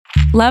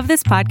Love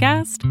this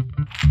podcast?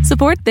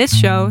 Support this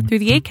show through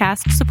the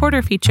Acast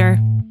supporter feature.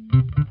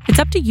 It's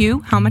up to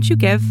you how much you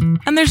give,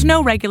 and there's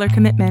no regular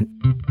commitment.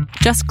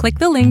 Just click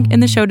the link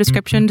in the show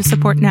description to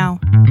support now.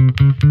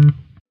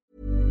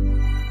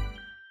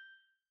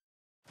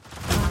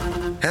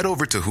 Head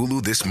over to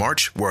Hulu this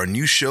March, where our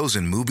new shows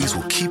and movies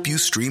will keep you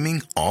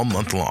streaming all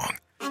month long.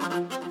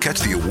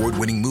 Catch the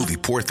award-winning movie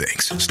Poor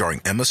Things,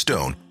 starring Emma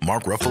Stone,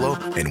 Mark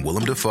Ruffalo, and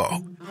Willem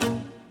Dafoe.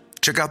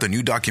 Check out the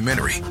new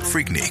documentary,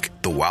 Freaknik,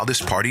 The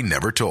Wildest Party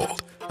Never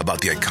Told,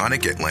 about the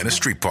iconic Atlanta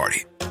Street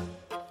Party.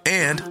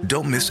 And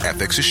don't miss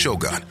FX's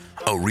Shogun,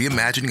 a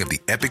reimagining of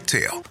the epic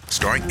tale,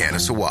 starring Anna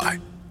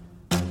Sawai.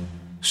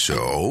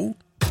 So,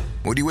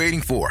 what are you waiting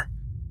for?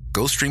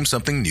 Go stream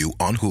something new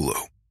on Hulu.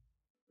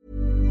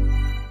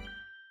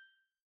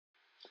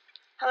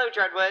 Hello,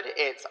 Dreadwood.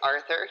 It's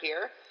Arthur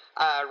here,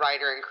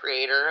 writer and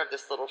creator of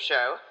this little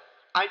show.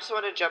 I just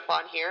want to jump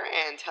on here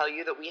and tell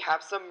you that we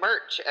have some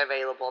merch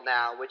available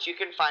now, which you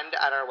can find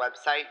at our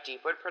website,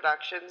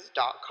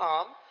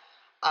 deepwoodproductions.com.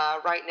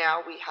 Right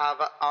now, we have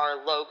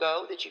our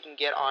logo that you can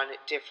get on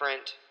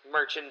different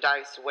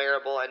merchandise,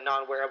 wearable and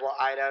non-wearable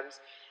items,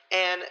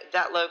 and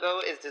that logo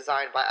is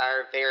designed by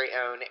our very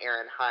own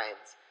Aaron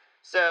Hines.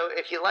 So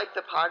if you like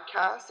the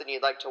podcast and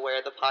you'd like to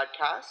wear the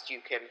podcast, you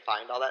can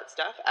find all that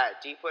stuff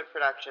at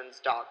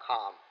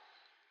deepwoodproductions.com.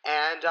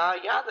 And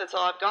yeah, that's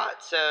all I've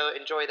got. So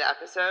enjoy the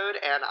episode,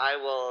 and I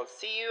will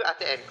see you at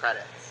the end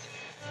credits.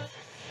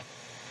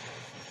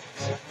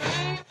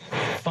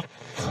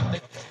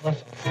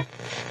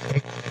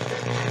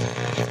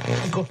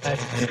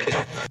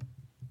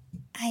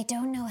 I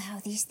don't know how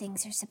these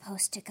things are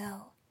supposed to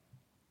go.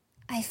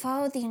 I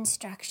follow the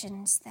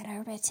instructions that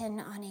are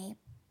written on a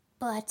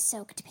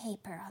blood-soaked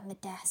paper on the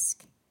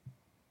desk.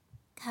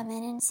 Come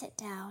in and sit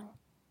down.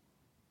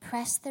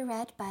 Press the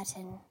red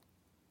button.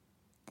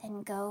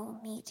 Then go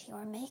meet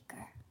your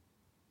maker.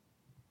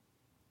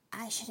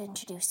 I should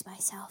introduce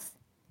myself.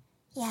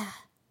 Yeah.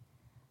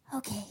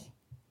 Okay.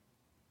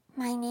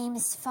 My name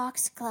is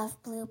Foxglove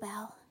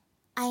Bluebell.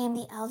 I am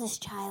the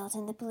eldest child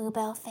in the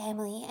Bluebell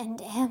family and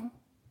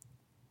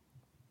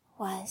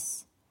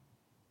was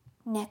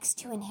next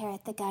to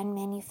inherit the gun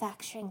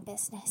manufacturing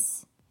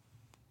business.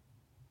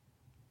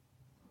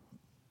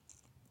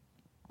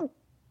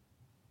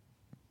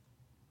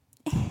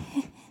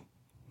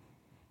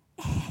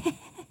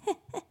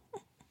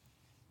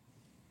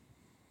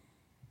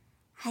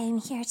 I am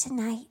here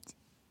tonight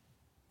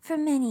for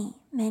many,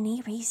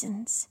 many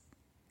reasons.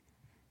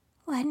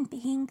 One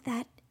being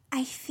that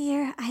I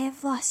fear I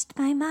have lost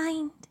my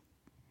mind.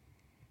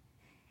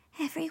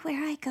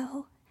 Everywhere I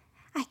go,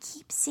 I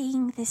keep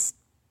seeing this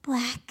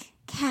black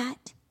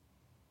cat.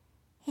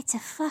 It's a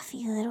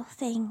fluffy little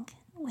thing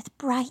with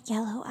bright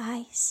yellow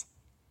eyes.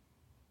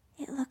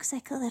 It looks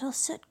like a little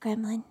soot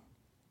gremlin.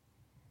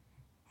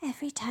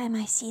 Every time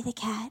I see the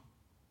cat,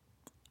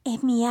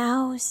 it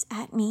meows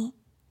at me.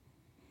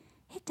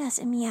 It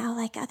doesn't meow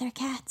like other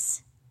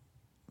cats.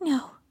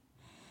 No,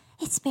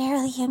 it's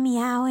barely a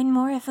meow and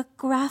more of a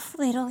gruff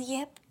little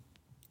yip.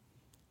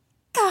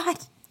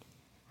 God,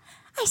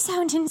 I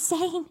sound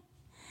insane.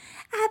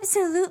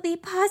 Absolutely,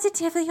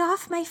 positively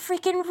off my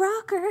freaking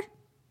rocker.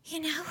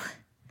 You know,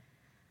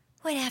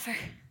 whatever.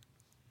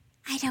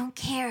 I don't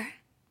care.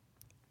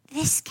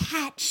 This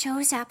cat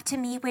shows up to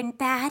me when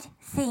bad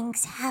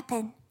things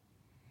happen.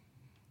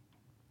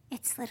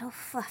 Its little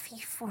fluffy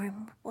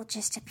form will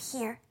just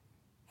appear,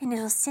 and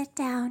it'll sit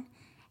down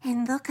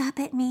and look up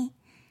at me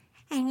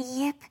and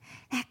yip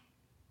that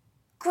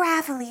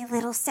gravelly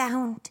little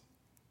sound.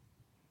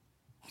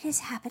 It has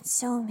happened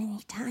so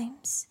many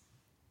times.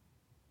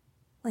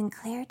 When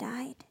Claire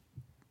died,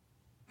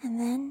 and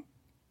then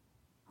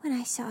when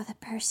I saw the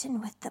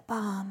person with the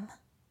bomb.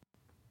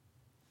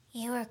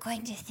 You are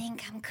going to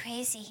think I'm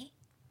crazy,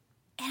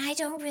 and I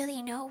don't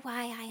really know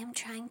why I am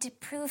trying to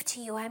prove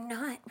to you I'm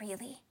not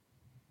really.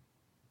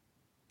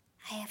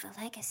 I have a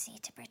legacy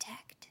to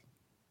protect,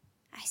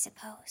 I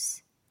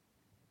suppose.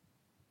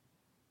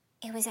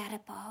 It was at a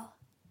ball.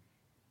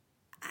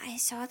 I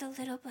saw the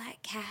little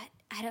black cat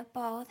at a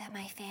ball that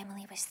my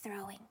family was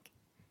throwing.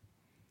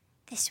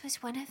 This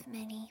was one of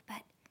many,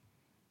 but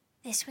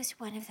this was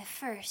one of the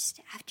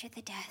first after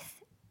the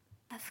death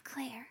of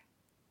Claire.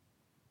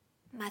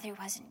 Mother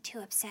wasn't too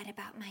upset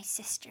about my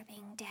sister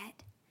being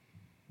dead.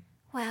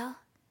 Well,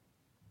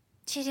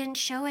 she didn't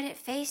show it at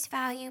face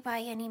value by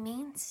any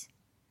means.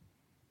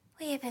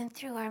 We had been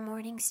through our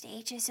mourning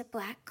stages of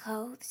black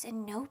clothes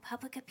and no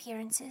public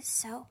appearances,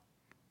 so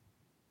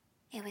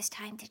it was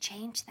time to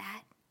change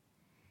that.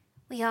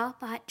 We all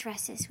bought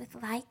dresses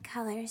with light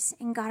colors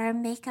and got our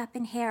makeup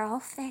and hair all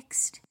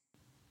fixed.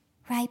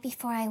 Right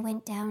before I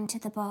went down to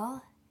the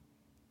ball,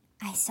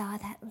 I saw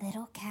that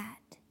little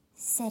cat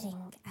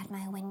sitting at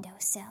my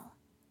windowsill.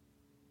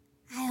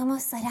 I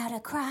almost let out a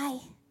cry.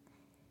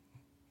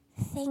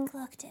 The thing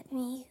looked at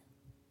me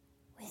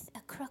with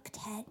a crooked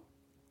head.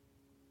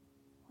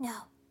 No,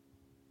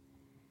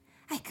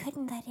 I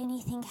couldn't let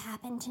anything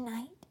happen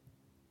tonight.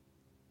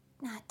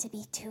 Not to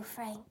be too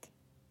frank,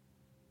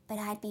 but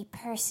I'd be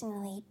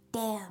personally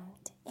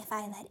damned if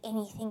I let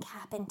anything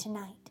happen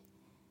tonight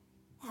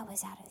that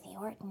was out of the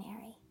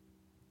ordinary.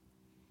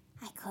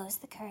 I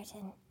closed the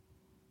curtain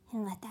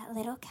and let that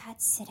little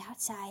cat sit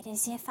outside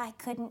as if I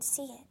couldn't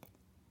see it.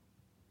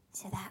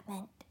 So that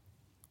meant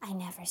I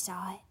never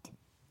saw it.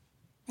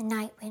 The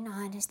night went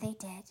on as they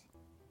did.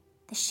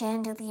 The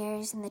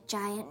chandeliers in the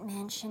giant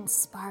mansion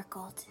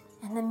sparkled,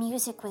 and the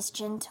music was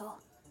gentle.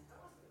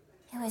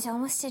 It was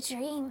almost a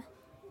dream.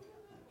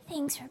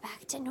 Things were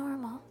back to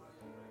normal.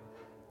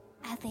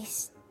 At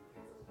least,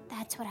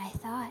 that's what I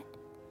thought.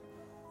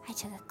 I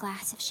took a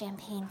glass of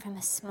champagne from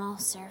a small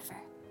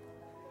server.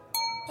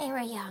 They were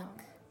young.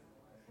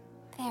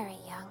 Very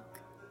young.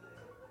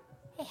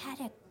 They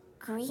had a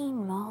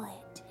green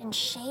mullet and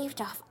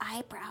shaved off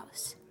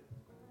eyebrows.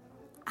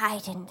 I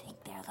didn't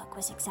think their look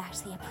was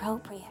exactly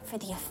appropriate for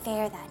the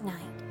affair that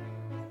night,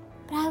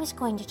 but I was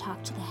going to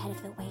talk to the head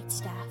of the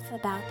waitstaff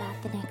about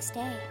that the next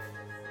day.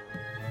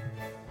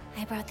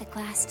 I brought the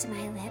glass to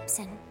my lips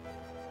and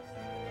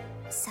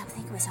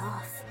something was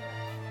off.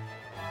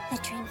 The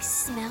drink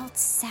smelled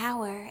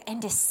sour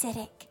and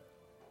acidic.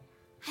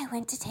 I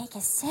went to take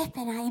a sip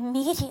and I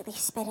immediately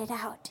spit it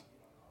out.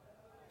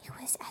 It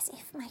was as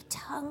if my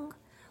tongue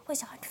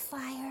was on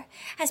fire,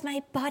 as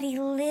my body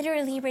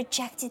literally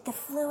rejected the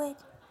fluid.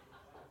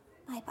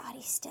 My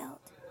body stilled.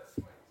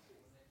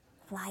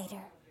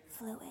 Lighter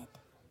fluid.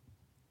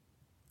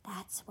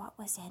 That's what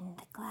was in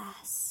the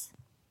glass.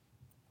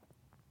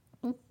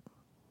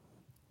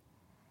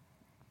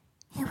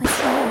 It was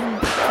then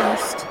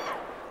first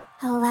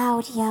a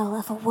loud yell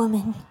of a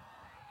woman.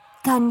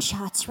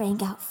 Gunshots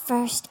rang out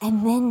first,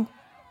 and then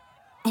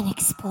an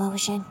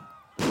explosion.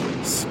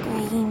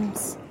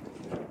 Screams.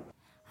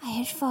 I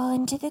had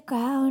fallen to the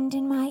ground,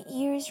 and my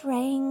ears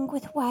rang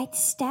with white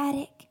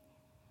static.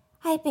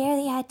 I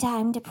barely had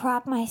time to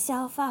prop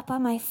myself up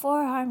on my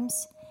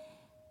forearms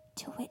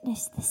to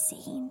witness the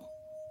scene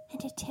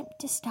and attempt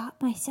to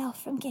stop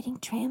myself from getting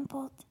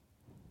trampled.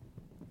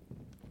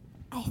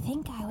 I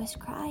think I was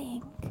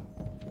crying.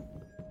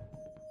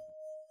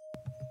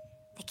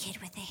 The kid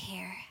with the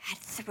hair had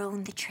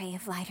thrown the tray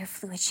of lighter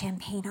fluid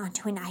champagne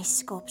onto an ice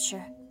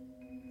sculpture.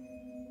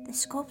 The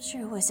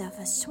sculpture was of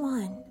a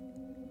swan.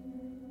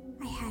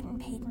 I hadn't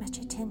paid much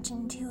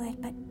attention to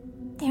it, but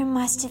there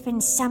must have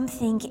been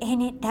something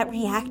in it that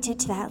reacted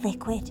to that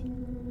liquid.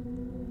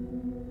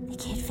 The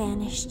kid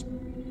vanished,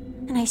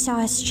 and I saw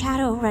his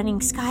shadow running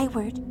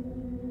skyward.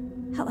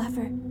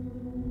 However,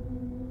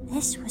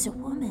 this was a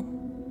woman,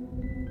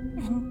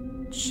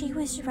 and she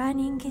was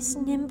running as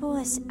nimble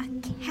as a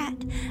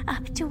cat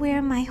up to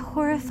where my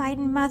horrified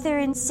mother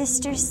and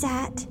sister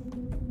sat.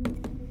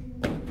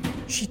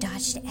 She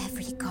dodged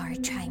every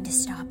guard trying to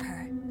stop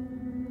her.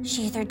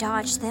 She either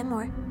dodged them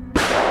or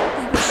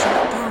they were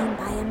shot down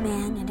by a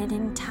man in an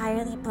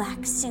entirely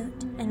black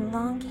suit and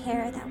long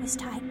hair that was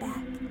tied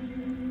back.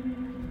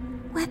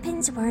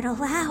 Weapons weren't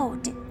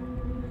allowed.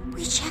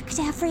 We checked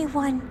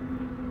everyone.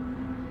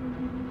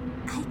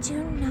 I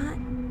do not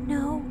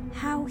know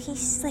how he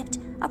slipped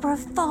a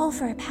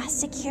revolver past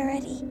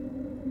security.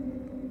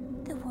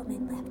 The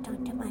woman leapt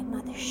onto my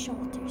mother's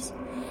shoulders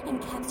and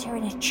kept her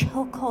in a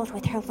chokehold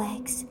with her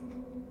legs.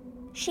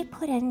 She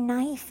put a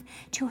knife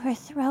to her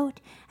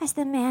throat as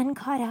the man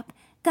caught up,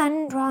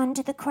 gun drawn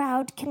to the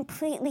crowd,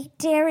 completely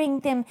daring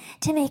them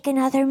to make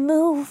another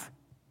move.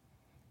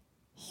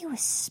 He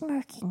was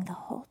smirking the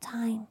whole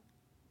time.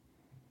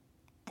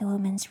 The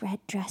woman's red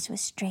dress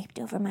was draped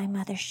over my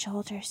mother's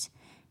shoulders,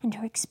 and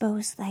her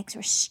exposed legs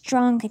were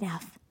strong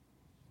enough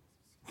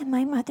that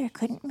my mother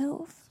couldn't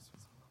move.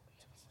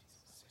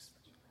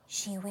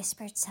 She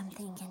whispered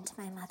something into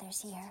my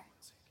mother's ear.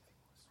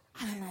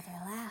 My mother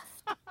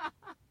laughed.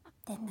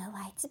 Then the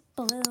lights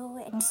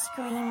blew and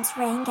screams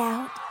rang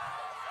out.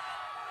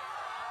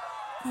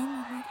 Then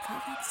in that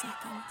 5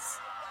 seconds,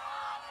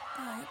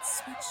 the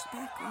lights switched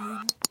back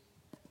on,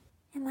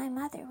 and my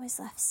mother was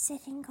left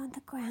sitting on the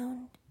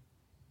ground.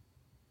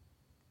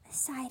 The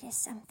sight is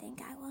something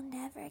I will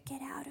never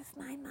get out of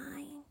my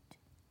mind.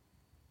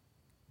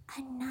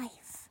 A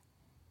knife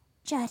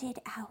jutted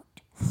out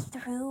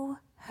through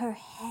her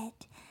head,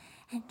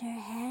 and her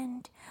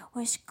hand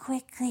was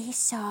quickly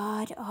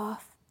sawed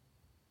off.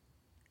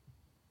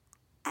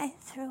 I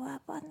threw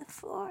up on the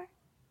floor.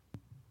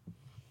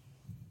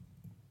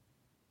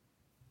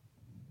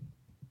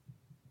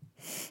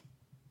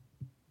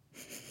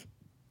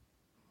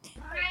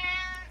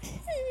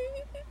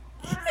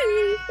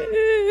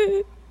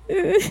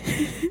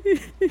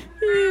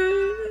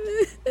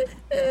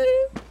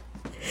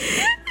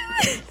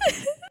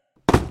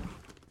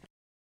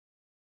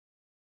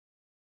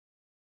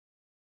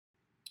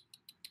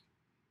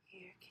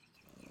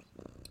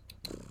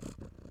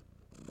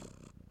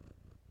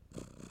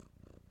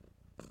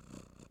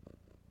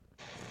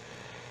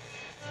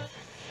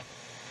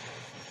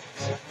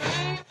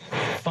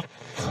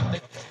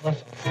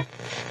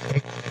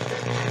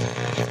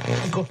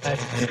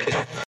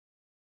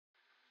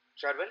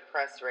 Dreadwood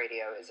Press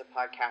Radio is a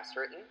podcast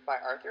written by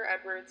Arthur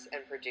Edwards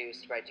and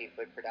produced by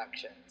Deepwood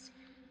Productions.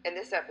 In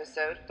this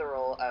episode, the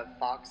role of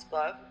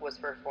Foxglove was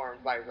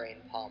performed by Rain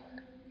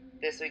Palmer.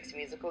 This week's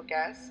musical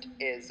guest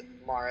is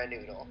Mara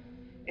Noodle.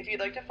 If you'd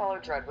like to follow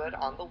Dreadwood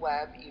on the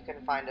web, you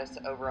can find us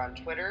over on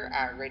Twitter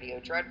at Radio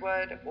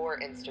Dreadwood or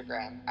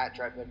Instagram at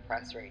Dreadwood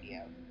Press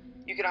Radio.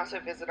 You can also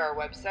visit our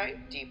website,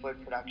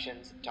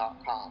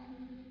 deepwoodproductions.com.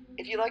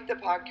 If you like the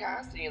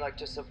podcast and you'd like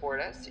to support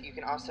us, you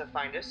can also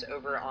find us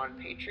over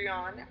on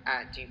Patreon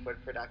at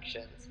Deepwood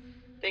Productions.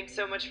 Thanks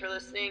so much for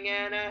listening,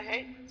 and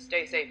hey,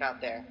 stay safe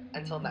out there.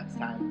 Until next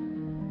time.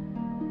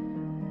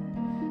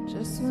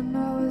 Just when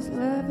I was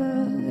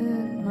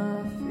leveling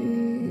my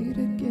feet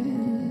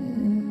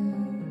again,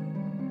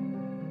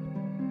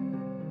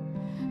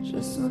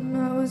 just when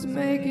I was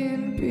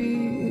making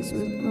peace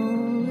with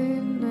loneliness,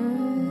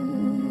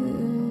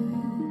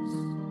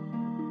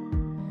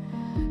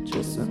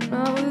 just when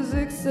I was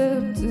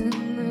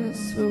accepting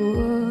this for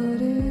what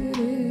it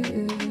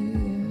is,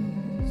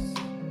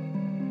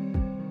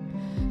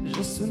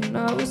 just when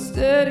I was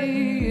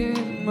steady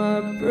in my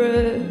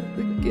breath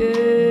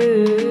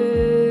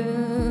again,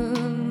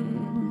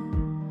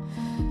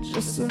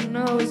 just when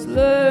I was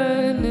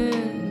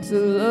learning to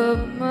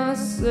love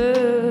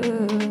myself,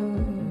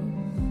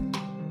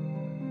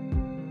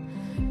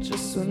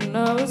 just when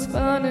I was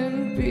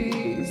finding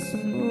peace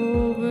and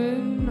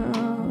moving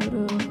on.